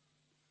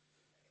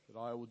 that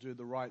I will do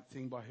the right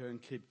thing by her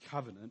and keep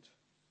covenant,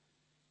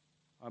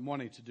 I'm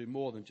wanting to do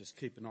more than just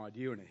keep an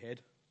idea in her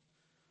head.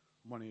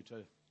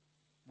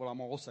 What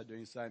I'm also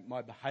doing is saying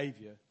my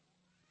behaviour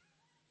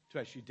to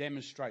actually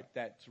demonstrate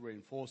that, to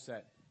reinforce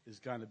that, is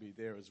going to be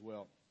there as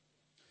well.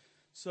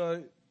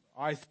 So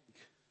I think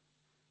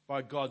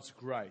by God's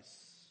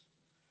grace,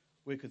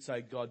 we could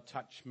say, God,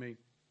 touch me.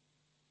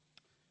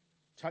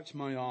 Touch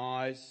my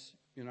eyes.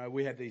 You know,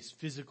 we have these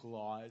physical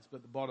eyes,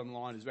 but the bottom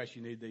line is we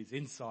actually need these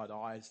inside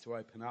eyes to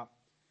open up.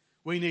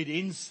 We need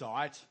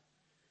insight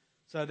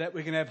so that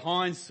we can have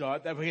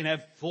hindsight, that we can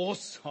have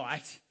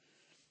foresight,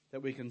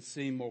 that we can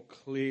see more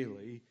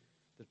clearly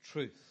the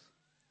truth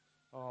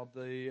of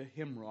the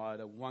hymn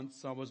writer.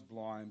 Once I was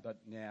blind, but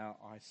now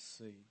I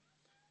see.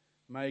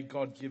 May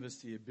God give us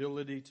the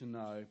ability to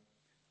know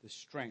the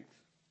strength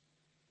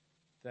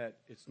that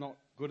it's not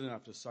good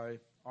enough to say,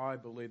 I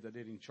believe that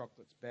eating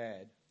chocolate's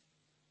bad,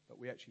 but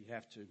we actually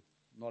have to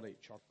not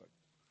eat chocolate.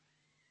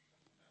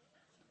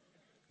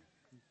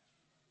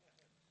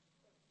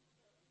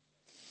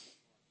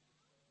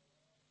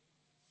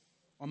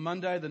 On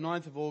Monday, the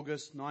 9th of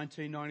August,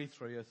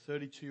 1993, a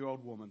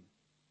 32-year-old woman,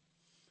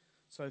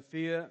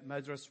 Sophia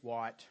Madras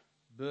White,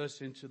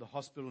 burst into the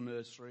hospital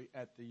nursery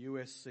at the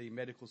USC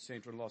Medical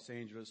Center in Los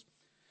Angeles,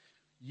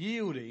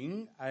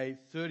 yielding a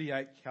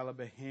 .38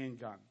 caliber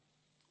handgun.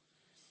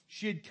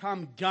 She had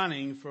come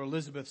gunning for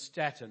Elizabeth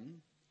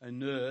Staton, a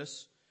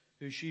nurse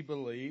who she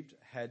believed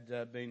had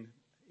been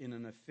in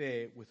an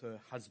affair with her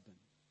husband.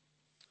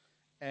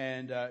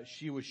 And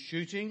she was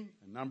shooting.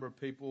 A number of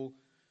people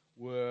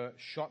were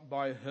shot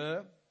by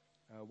her.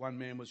 One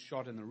man was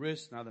shot in the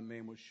wrist. Another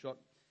man was shot.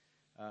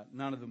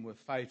 None of them were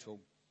fatal.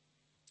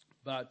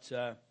 But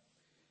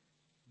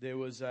there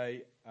was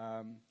a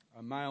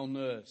male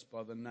nurse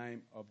by the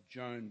name of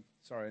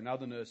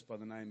another nurse by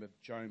the name of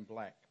Joan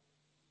Black,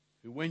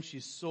 who, when she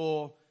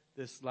saw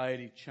this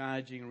lady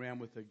charging around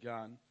with a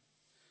gun,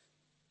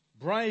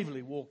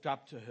 bravely walked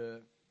up to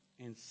her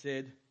and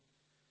said,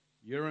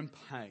 "You're in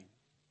pain,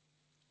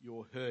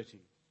 you're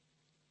hurting,"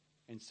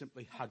 and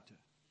simply hugged her.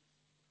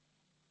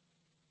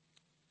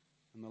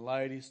 And the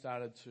lady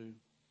started to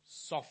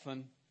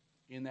soften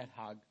in that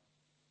hug,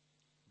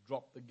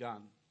 dropped the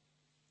gun,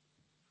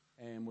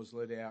 and was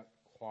let out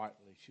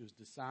quietly. She was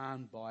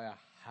disarmed by a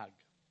hug.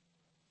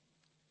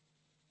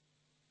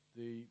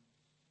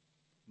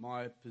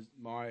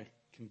 My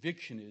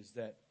conviction is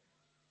that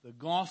the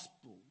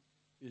gospel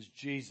is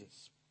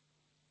Jesus,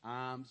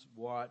 arms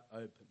wide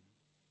open,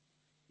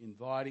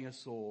 inviting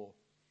us all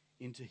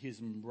into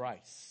his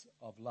embrace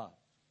of love.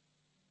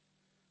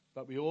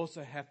 But we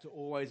also have to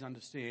always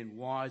understand,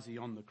 why is he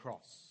on the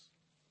cross?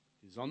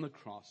 He's on the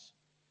cross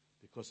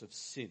because of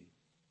sin.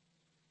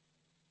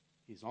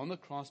 He's on the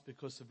cross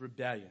because of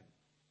rebellion.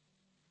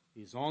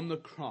 He's on the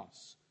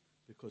cross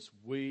because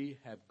we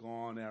have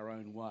gone our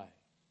own way.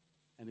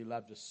 And he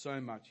loved us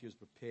so much, he was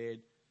prepared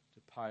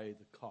to pay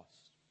the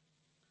cost.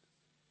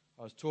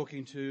 I was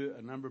talking to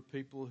a number of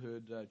people who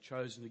had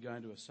chosen to go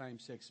into a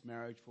same-sex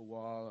marriage for a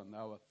while, and they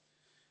were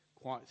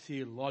quite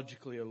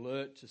theologically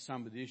alert to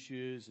some of the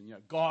issues. And,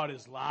 God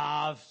is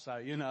love,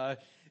 so,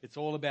 it's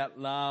all about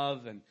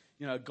love. And,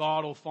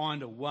 God will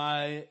find a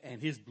way, and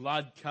his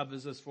blood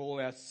covers us for all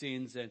our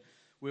sins. And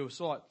we were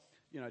sort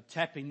of,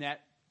 tapping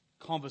that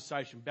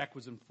conversation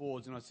backwards and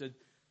forwards. And I said,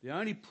 the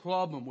only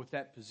problem with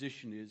that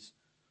position is,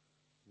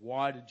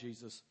 why did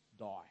Jesus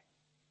die?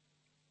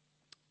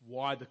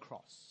 Why the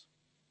cross?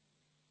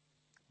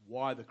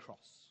 Why the cross?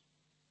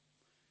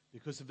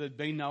 Because if there'd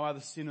been no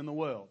other sin in the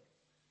world,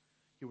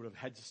 he would have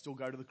had to still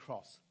go to the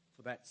cross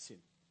for that sin.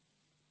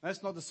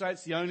 That's not to say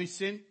it's the only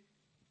sin.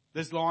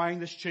 There's lying,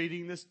 there's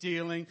cheating, there's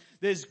stealing,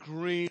 there's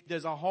greed,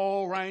 there's a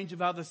whole range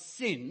of other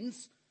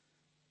sins.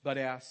 But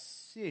our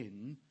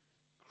sin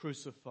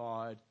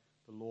crucified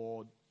the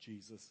Lord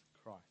Jesus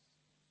Christ.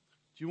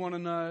 Do you want to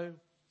know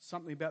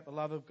something about the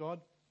love of God?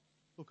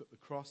 Look at the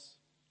cross.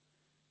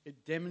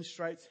 It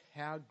demonstrates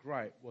how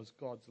great was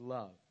God's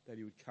love that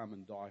he would come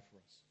and die for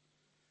us.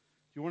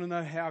 Do you want to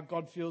know how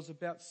God feels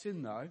about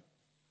sin, though?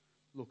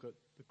 Look at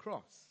the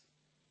cross.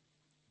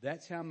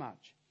 That's how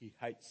much he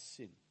hates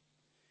sin.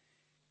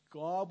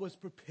 God was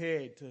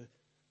prepared to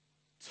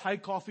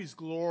take off his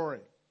glory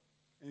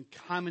and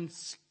come in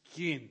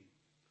skin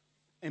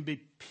and be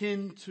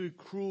pinned to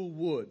cruel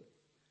wood,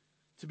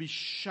 to be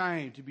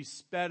shamed, to be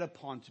spat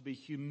upon, to be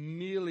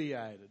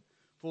humiliated,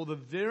 for the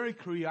very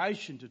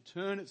creation to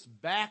turn its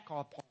back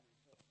upon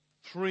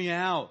 3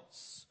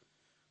 hours,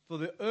 for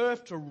the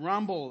earth to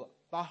rumble,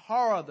 the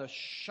horror, the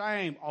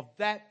shame of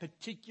that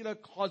particular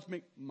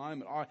cosmic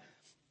moment. I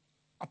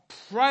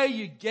pray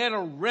you get a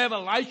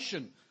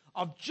revelation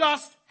of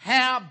just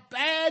how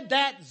bad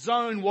that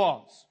zone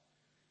was,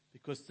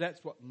 because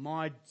that's what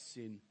my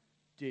sin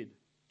did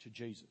to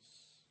Jesus.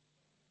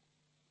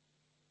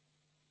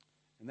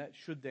 And that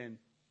should then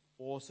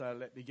also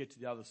let me get to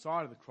the other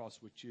side of the cross,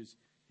 which is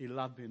he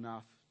loved me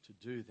enough to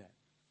do that.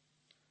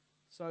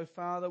 So,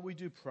 Father, we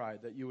do pray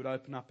that you would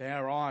open up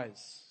our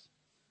eyes.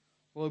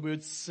 Lord, we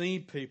would see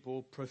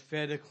people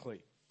prophetically.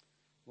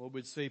 Lord,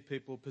 we'd see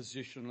people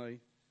positionally.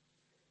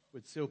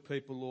 We'd see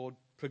people, Lord,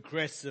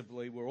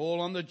 progressively. We're all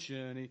on the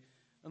journey.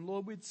 And,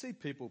 Lord, we'd see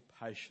people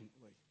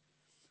patiently.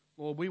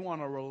 Lord, we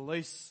want to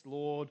release,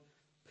 Lord,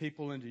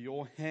 people into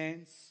your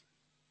hands.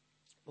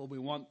 Lord, we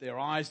want their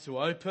eyes to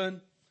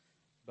open.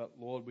 But,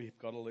 Lord, we've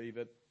got to leave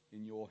it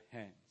in your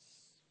hands.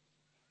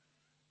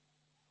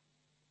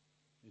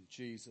 In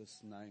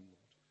Jesus' name,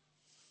 Lord.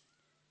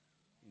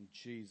 In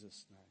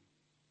Jesus'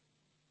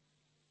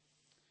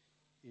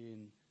 name.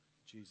 In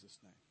Jesus'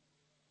 name.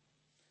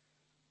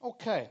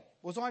 Okay.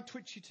 Was I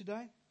twitchy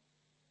today?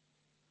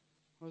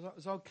 Was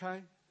that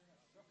okay?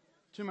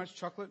 Too much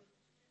chocolate?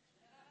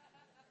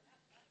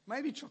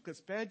 Maybe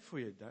chocolate's bad for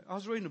you. I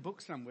was reading a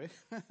book somewhere.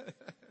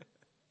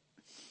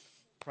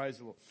 Praise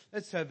the Lord.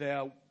 Let's have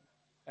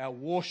our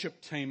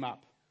worship team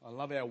up. I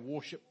love our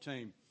worship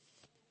team.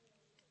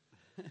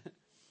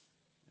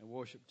 Our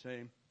worship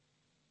team.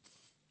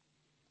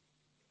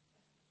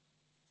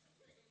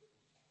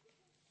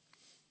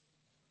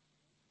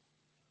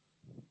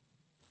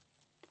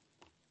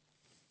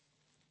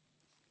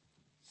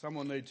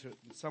 Someone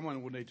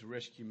will need to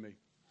rescue me.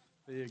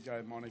 There you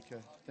go, Monica.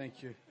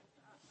 Thank you.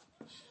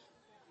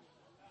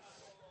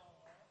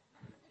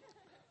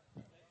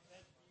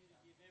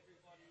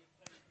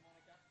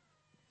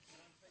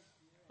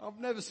 I've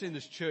never seen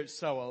this church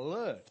so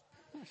alert.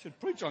 I should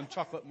preach on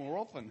chocolate more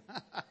often.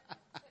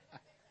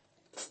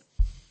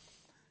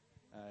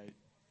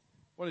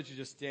 Why don't you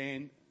just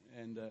stand?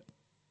 And I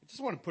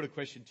just want to put a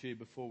question to you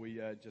before we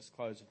just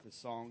close with the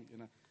song. You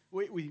know,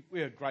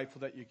 we are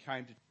grateful that you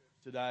came to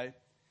today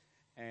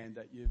and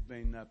that you've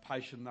been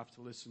patient enough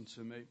to listen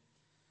to me.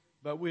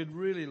 But we'd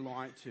really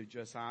like to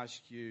just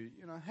ask you,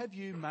 you know, have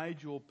you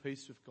made your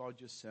peace with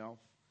God yourself?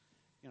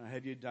 You know,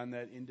 have you done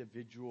that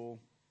individual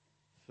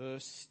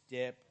first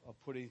step of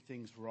putting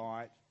things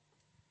right?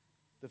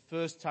 The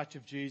first touch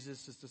of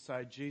Jesus is to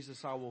say,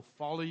 Jesus, I will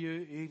follow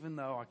you even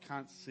though I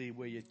can't see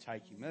where you're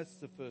taking me. That's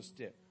the first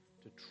step,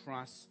 to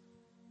trust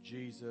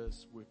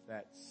Jesus with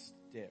that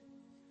step.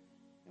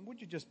 And would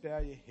you just bow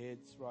your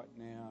heads right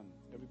now and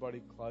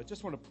everybody close?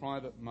 Just want a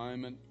private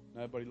moment,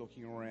 nobody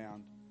looking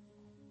around.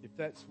 If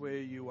that's where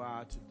you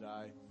are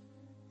today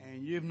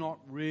and you've not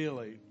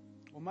really,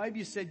 or maybe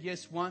you said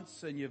yes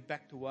once and you've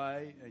backed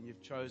away and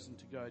you've chosen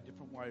to go a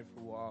different way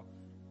for a while,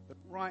 but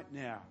right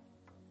now,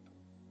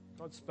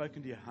 God's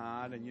spoken to your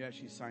heart and you're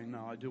actually saying,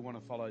 no, I do want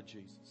to follow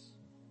Jesus.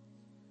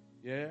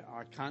 Yeah,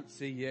 I can't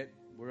see yet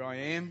where I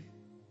am.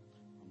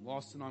 I'm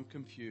lost and I'm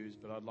confused,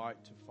 but I'd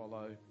like to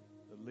follow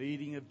the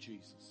leading of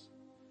Jesus.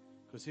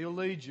 Because he'll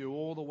lead you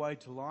all the way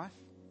to life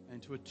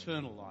and to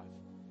eternal life.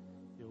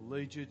 He'll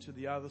lead you to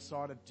the other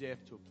side of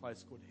death, to a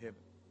place called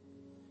heaven.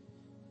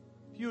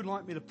 If you would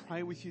like me to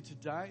pray with you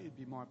today, it'd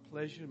be my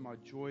pleasure and my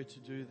joy to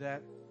do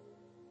that.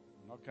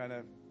 I'm not going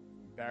to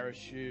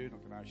embarrass you, not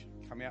going to ask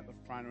you to come out the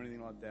front or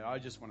anything like that. I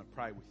just want to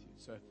pray with you.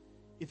 So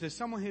if there's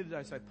someone here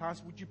today, say,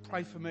 Pastor, would you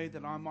pray for me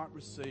that I might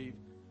receive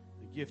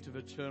the gift of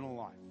eternal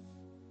life?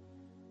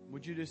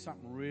 Would you do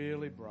something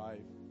really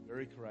brave,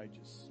 very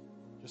courageous?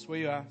 Just where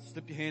you are,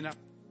 slip your hand up,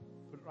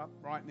 put it up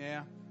right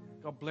now.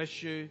 God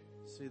bless you.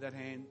 See that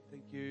hand?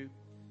 Thank you.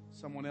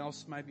 Someone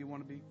else maybe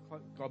want to be,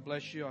 God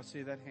bless you. I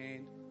see that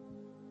hand.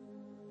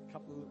 A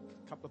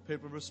couple of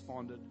people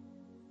responded.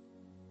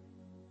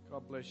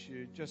 God bless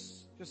you.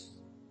 Just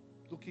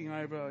looking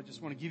over, I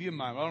just want to give you a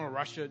moment. I don't want to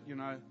rush it, you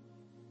know.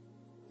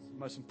 It's the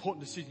most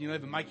important decision you'll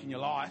ever make in your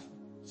life.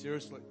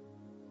 Seriously.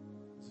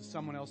 Is there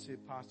someone else here,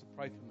 Pastor?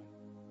 Pray for me.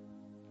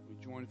 We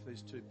join for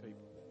these two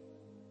people.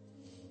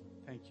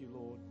 Thank you,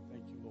 Lord.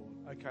 Thank you,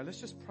 Lord. Okay, let's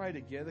just pray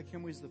together.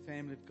 Can we, as the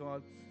family of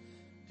God?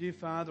 Dear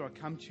Father, I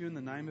come to you in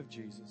the name of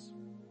Jesus.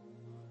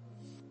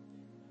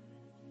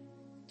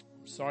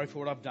 I'm sorry for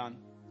what I've done.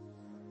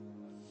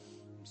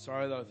 I'm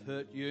sorry that I've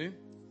hurt you,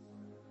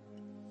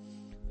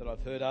 that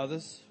I've hurt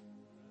others,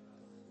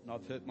 and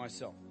I've hurt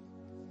myself.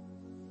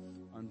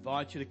 I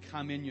invite you to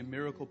come in your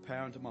miracle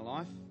power into my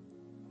life.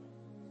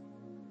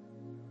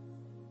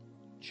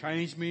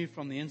 Change me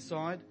from the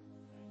inside.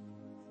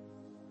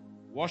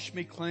 Wash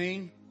me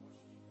clean.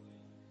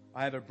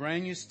 I have a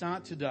brand new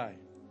start today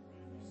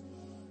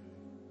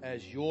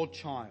as your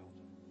child,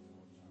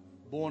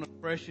 born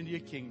afresh into your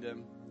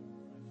kingdom,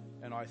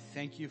 and I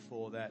thank you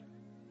for that.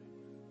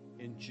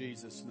 in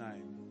Jesus'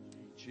 name.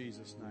 In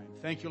Jesus' name.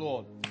 Thank you,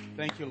 Lord.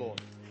 Thank you,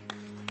 Lord.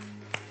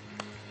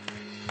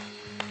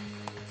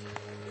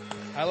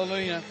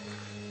 Hallelujah.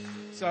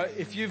 So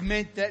if you've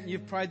meant that and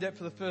you've prayed that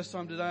for the first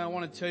time today, I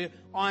want to tell you,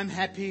 I'm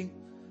happy.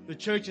 The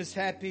church is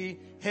happy.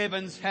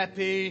 Heaven's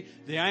happy.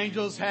 The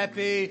angels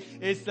happy.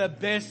 It's the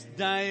best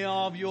day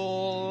of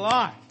your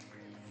life.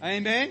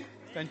 Amen?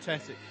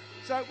 Fantastic.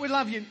 So we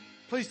love you.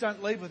 Please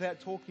don't leave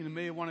without talking to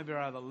me or one of our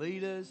other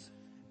leaders.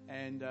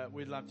 And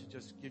we'd love to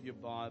just give you a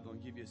Bible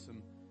and give you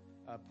some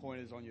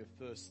pointers on your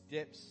first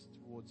steps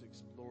towards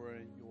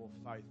exploring your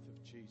faith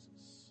of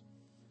Jesus.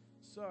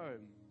 So,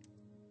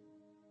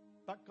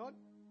 but God?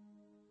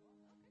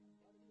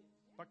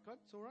 But God,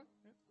 it's all right?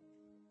 Yeah.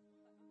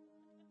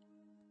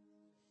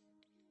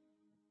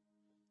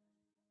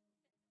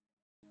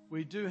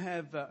 We do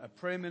have a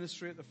prayer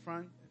ministry at the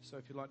front, so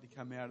if you'd like to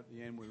come out at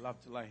the end, we'd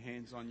love to lay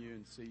hands on you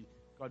and see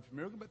God for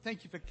miracle. But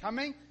thank you for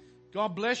coming. God bless you.